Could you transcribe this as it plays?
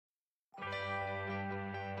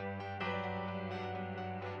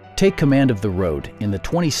Take command of the road in the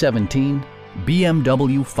 2017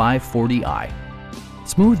 BMW 540i.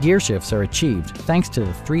 Smooth gear shifts are achieved thanks to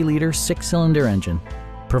the 3-liter 6-cylinder engine,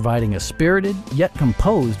 providing a spirited yet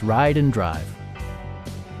composed ride and drive.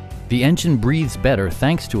 The engine breathes better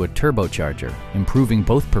thanks to a turbocharger, improving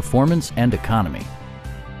both performance and economy.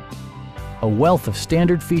 A wealth of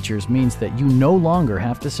standard features means that you no longer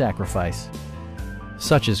have to sacrifice,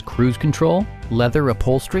 such as cruise control, leather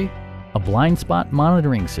upholstery, a blind spot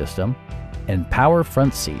monitoring system, and power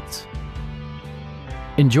front seats.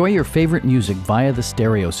 Enjoy your favorite music via the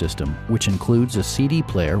stereo system, which includes a CD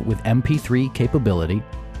player with MP3 capability,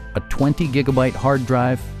 a 20 gigabyte hard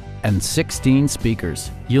drive, and 16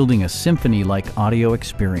 speakers, yielding a symphony-like audio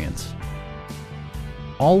experience.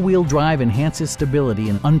 All-wheel drive enhances stability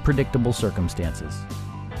in unpredictable circumstances.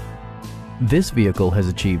 This vehicle has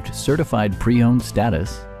achieved certified pre-owned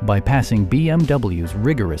status by passing BMW's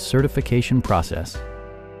rigorous certification process.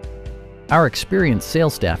 Our experienced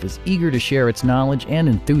sales staff is eager to share its knowledge and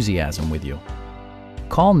enthusiasm with you.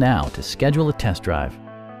 Call now to schedule a test drive.